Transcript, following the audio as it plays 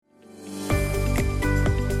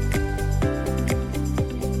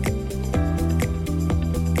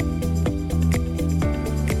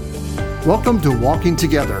Welcome to Walking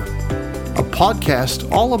Together, a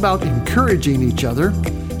podcast all about encouraging each other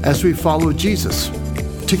as we follow Jesus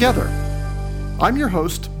together. I'm your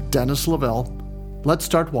host, Dennis Lavelle. Let's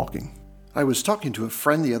start walking. I was talking to a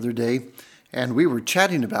friend the other day, and we were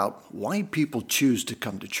chatting about why people choose to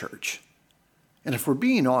come to church. And if we're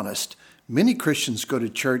being honest, many Christians go to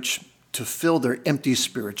church to fill their empty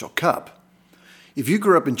spiritual cup. If you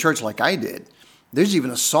grew up in church like I did, there's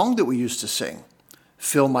even a song that we used to sing.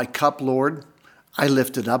 Fill my cup, Lord. I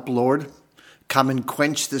lift it up, Lord. Come and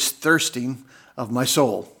quench this thirsting of my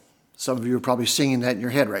soul. Some of you are probably singing that in your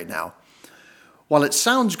head right now. While it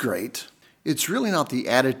sounds great, it's really not the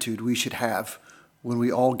attitude we should have when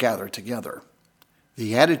we all gather together.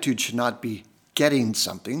 The attitude should not be getting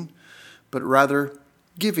something, but rather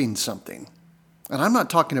giving something. And I'm not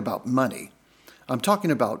talking about money. I'm talking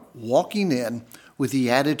about walking in with the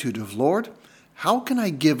attitude of, Lord, how can I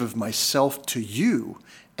give of myself to you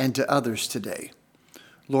and to others today?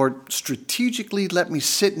 Lord, strategically let me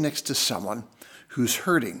sit next to someone who's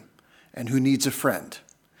hurting and who needs a friend.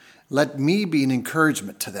 Let me be an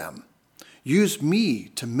encouragement to them. Use me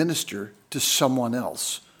to minister to someone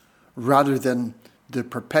else rather than the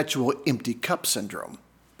perpetual empty cup syndrome.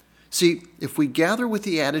 See, if we gather with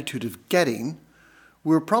the attitude of getting,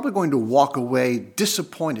 we're probably going to walk away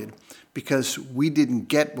disappointed because we didn't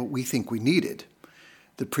get what we think we needed.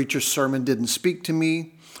 The preacher's sermon didn't speak to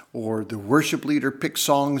me, or the worship leader picked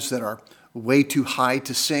songs that are way too high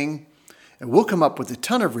to sing, and we'll come up with a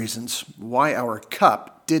ton of reasons why our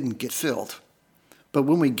cup didn't get filled. But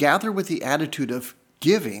when we gather with the attitude of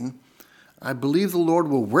giving, I believe the Lord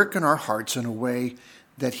will work in our hearts in a way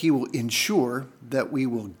that He will ensure that we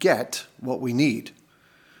will get what we need.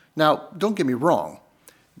 Now, don't get me wrong.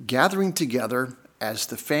 Gathering together as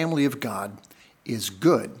the family of God is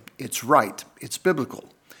good, it's right, it's biblical,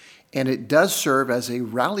 and it does serve as a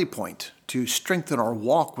rally point to strengthen our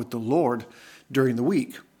walk with the Lord during the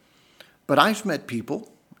week. But I've met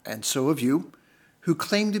people, and so have you, who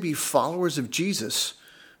claim to be followers of Jesus,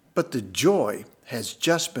 but the joy has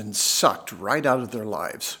just been sucked right out of their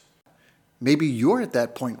lives. Maybe you're at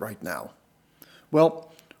that point right now.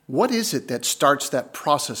 Well, what is it that starts that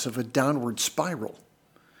process of a downward spiral?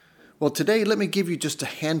 Well, today, let me give you just a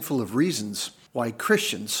handful of reasons why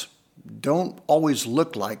Christians don't always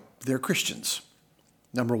look like they're Christians.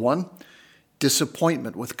 Number one,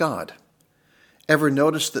 disappointment with God. Ever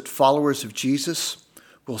notice that followers of Jesus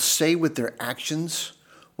will say with their actions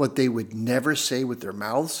what they would never say with their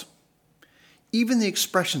mouths? Even the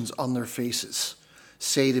expressions on their faces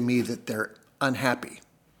say to me that they're unhappy,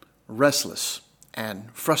 restless, and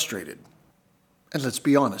frustrated. And let's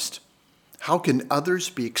be honest. How can others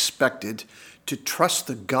be expected to trust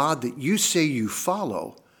the God that you say you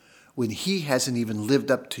follow when He hasn't even lived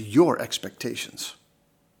up to your expectations?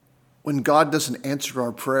 When God doesn't answer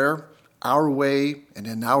our prayer our way and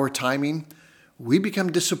in our timing, we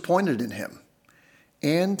become disappointed in Him.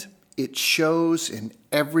 And it shows in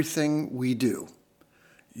everything we do.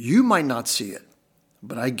 You might not see it,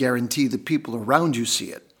 but I guarantee the people around you see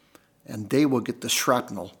it, and they will get the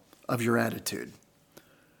shrapnel of your attitude.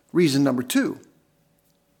 Reason number two,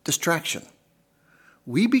 distraction.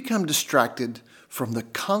 We become distracted from the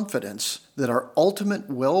confidence that our ultimate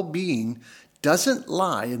well-being doesn't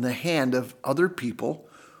lie in the hand of other people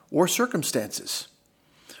or circumstances.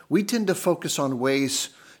 We tend to focus on ways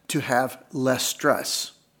to have less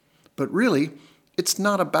stress. But really, it's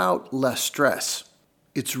not about less stress.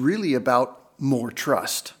 It's really about more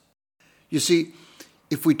trust. You see,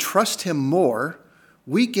 if we trust Him more,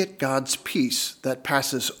 we get God's peace that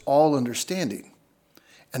passes all understanding.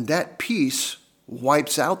 And that peace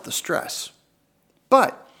wipes out the stress.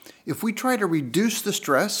 But if we try to reduce the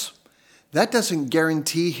stress, that doesn't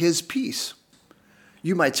guarantee His peace.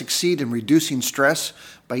 You might succeed in reducing stress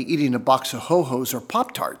by eating a box of Ho-Hos or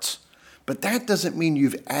Pop-Tarts, but that doesn't mean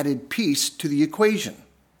you've added peace to the equation.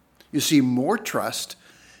 You see, more trust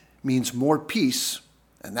means more peace,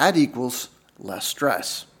 and that equals less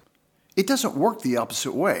stress. It doesn't work the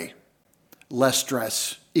opposite way. Less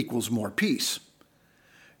stress equals more peace.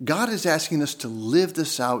 God is asking us to live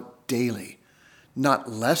this out daily,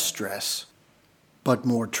 not less stress, but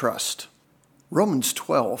more trust. Romans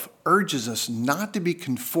 12 urges us not to be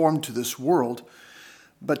conformed to this world,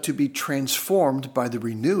 but to be transformed by the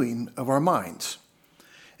renewing of our minds.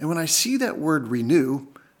 And when I see that word renew,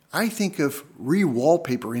 I think of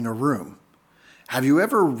re-wallpapering a room. Have you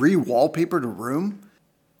ever re-wallpapered a room?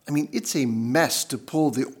 I mean, it's a mess to pull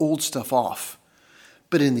the old stuff off.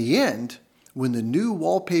 But in the end, when the new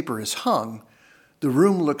wallpaper is hung, the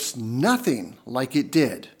room looks nothing like it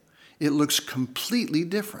did. It looks completely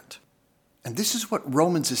different. And this is what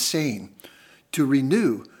Romans is saying, to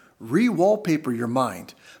renew, re-wallpaper your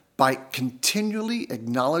mind by continually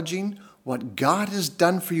acknowledging what God has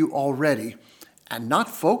done for you already and not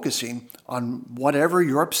focusing on whatever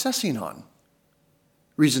you're obsessing on.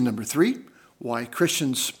 Reason number 3, why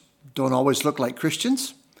Christians don't always look like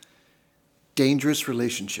Christians: dangerous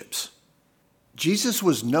relationships. Jesus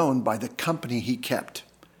was known by the company he kept.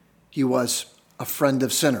 He was a friend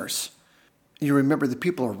of sinners. You remember the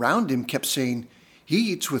people around him kept saying,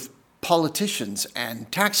 he eats with politicians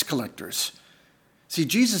and tax collectors. See,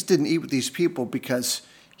 Jesus didn't eat with these people because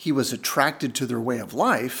he was attracted to their way of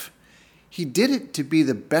life. He did it to be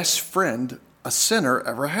the best friend a sinner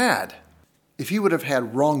ever had. If he would have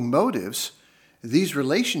had wrong motives, these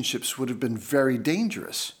relationships would have been very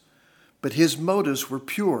dangerous. But his motives were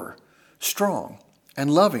pure, strong,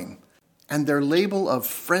 and loving, and their label of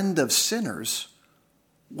friend of sinners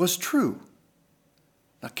was true.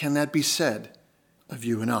 Now, can that be said of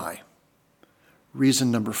you and I?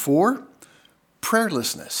 Reason number 4,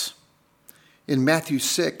 prayerlessness. In Matthew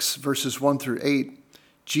 6, verses 1 through 8,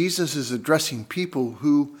 Jesus is addressing people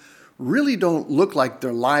who really don't look like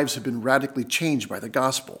their lives have been radically changed by the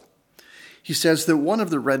gospel. He says that one of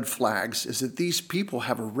the red flags is that these people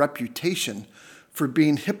have a reputation for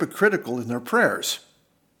being hypocritical in their prayers.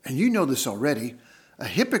 And you know this already. A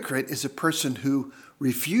hypocrite is a person who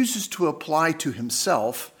refuses to apply to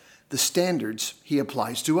himself the standards he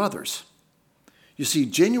applies to others. You see,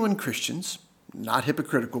 genuine Christians, not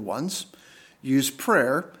hypocritical ones, use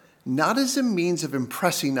prayer not as a means of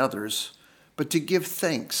impressing others, but to give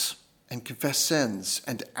thanks and confess sins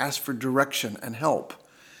and to ask for direction and help.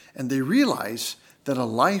 And they realize that a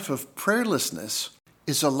life of prayerlessness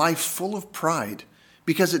is a life full of pride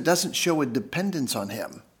because it doesn't show a dependence on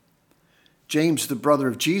him. James, the brother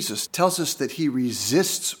of Jesus, tells us that he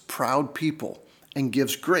resists proud people and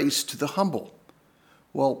gives grace to the humble.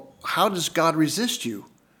 Well, how does God resist you?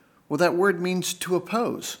 Well, that word means to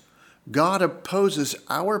oppose. God opposes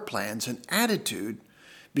our plans and attitude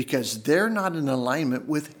because they're not in alignment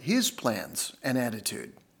with his plans and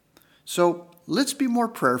attitude. So let's be more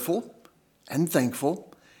prayerful and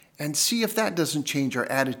thankful and see if that doesn't change our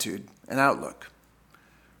attitude and outlook.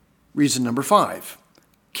 Reason number 5,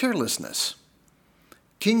 carelessness.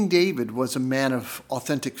 King David was a man of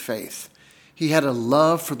authentic faith. He had a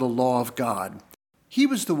love for the law of God. He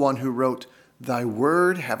was the one who wrote, "Thy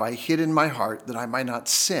word have I hid in my heart that I might not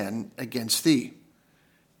sin against thee."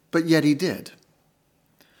 But yet he did.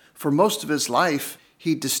 For most of his life,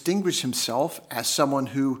 he distinguished himself as someone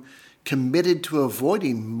who committed to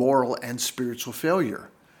avoiding moral and spiritual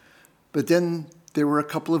failure. But then there were a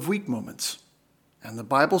couple of weak moments. And the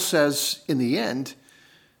Bible says, in the end,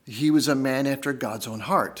 he was a man after God's own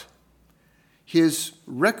heart. His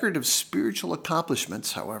record of spiritual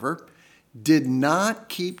accomplishments, however, did not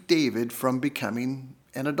keep David from becoming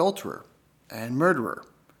an adulterer and murderer.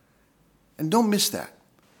 And don't miss that.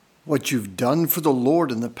 What you've done for the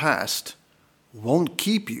Lord in the past won't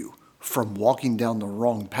keep you from walking down the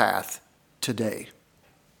wrong path today.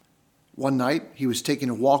 One night, he was taking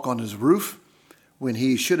a walk on his roof when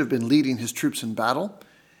he should have been leading his troops in battle,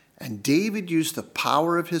 and David used the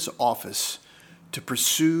power of his office to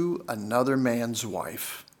pursue another man's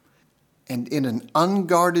wife. And in an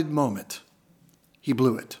unguarded moment, he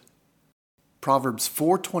blew it. Proverbs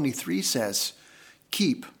 4:23 says,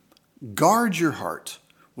 guard your heart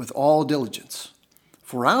with all diligence,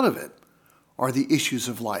 for out of it are the issues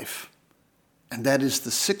of life. And that is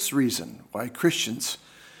the 6th reason why Christians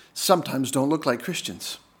sometimes don't look like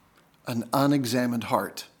Christians: an unexamined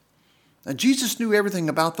heart. Now, Jesus knew everything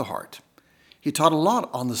about the heart. He taught a lot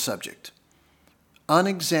on the subject.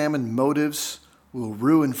 Unexamined motives will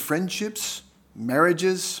ruin friendships,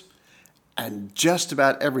 marriages, and just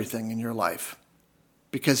about everything in your life.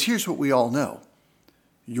 Because here's what we all know: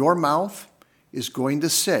 your mouth is going to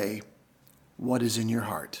say what is in your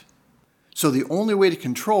heart. So the only way to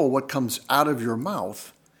control what comes out of your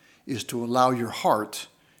mouth is to allow your heart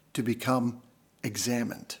to become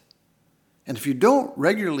examined. And if you don't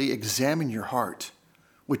regularly examine your heart,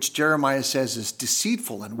 which Jeremiah says is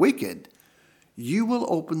deceitful and wicked, you will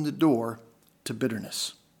open the door to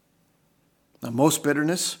bitterness. Now, most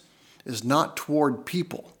bitterness is not toward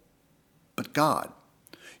people, but God.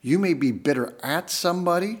 You may be bitter at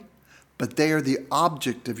somebody, but they are the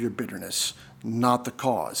object of your bitterness, not the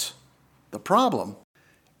cause. The problem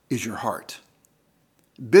is your heart.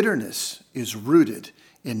 Bitterness is rooted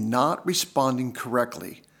in not responding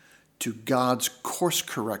correctly to God's course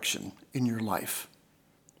correction in your life.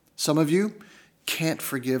 Some of you can't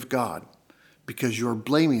forgive God because you're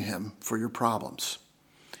blaming him for your problems.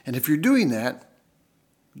 And if you're doing that,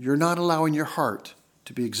 you're not allowing your heart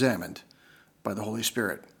to be examined by the Holy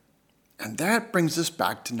Spirit. And that brings us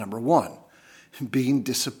back to number 1, being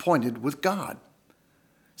disappointed with God.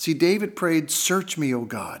 See, David prayed, "Search me, O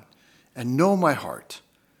God, and know my heart.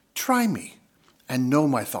 Try me and know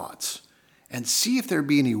my thoughts, and see if there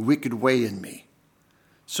be any wicked way in me."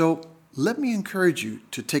 So let me encourage you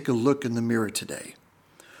to take a look in the mirror today.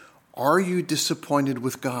 Are you disappointed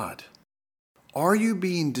with God? Are you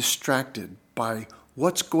being distracted by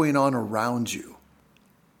what's going on around you?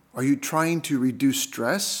 Are you trying to reduce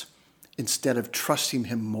stress instead of trusting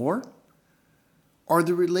Him more? Are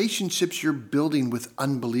the relationships you're building with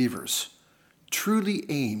unbelievers truly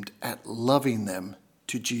aimed at loving them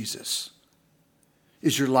to Jesus?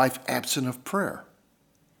 Is your life absent of prayer?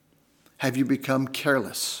 Have you become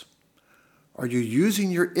careless? Are you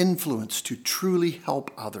using your influence to truly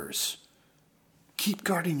help others? Keep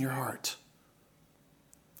guarding your heart.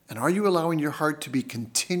 And are you allowing your heart to be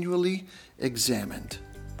continually examined?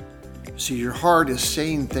 See, your heart is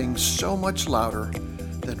saying things so much louder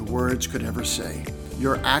than words could ever say.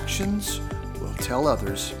 Your actions will tell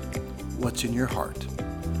others what's in your heart.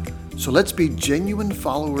 So let's be genuine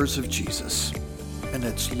followers of Jesus, and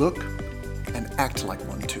let's look and act like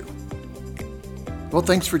one too. Well,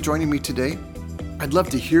 thanks for joining me today. I'd love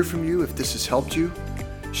to hear from you if this has helped you.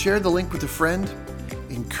 Share the link with a friend.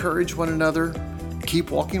 Encourage one another. Keep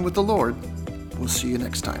walking with the Lord. We'll see you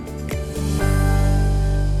next time.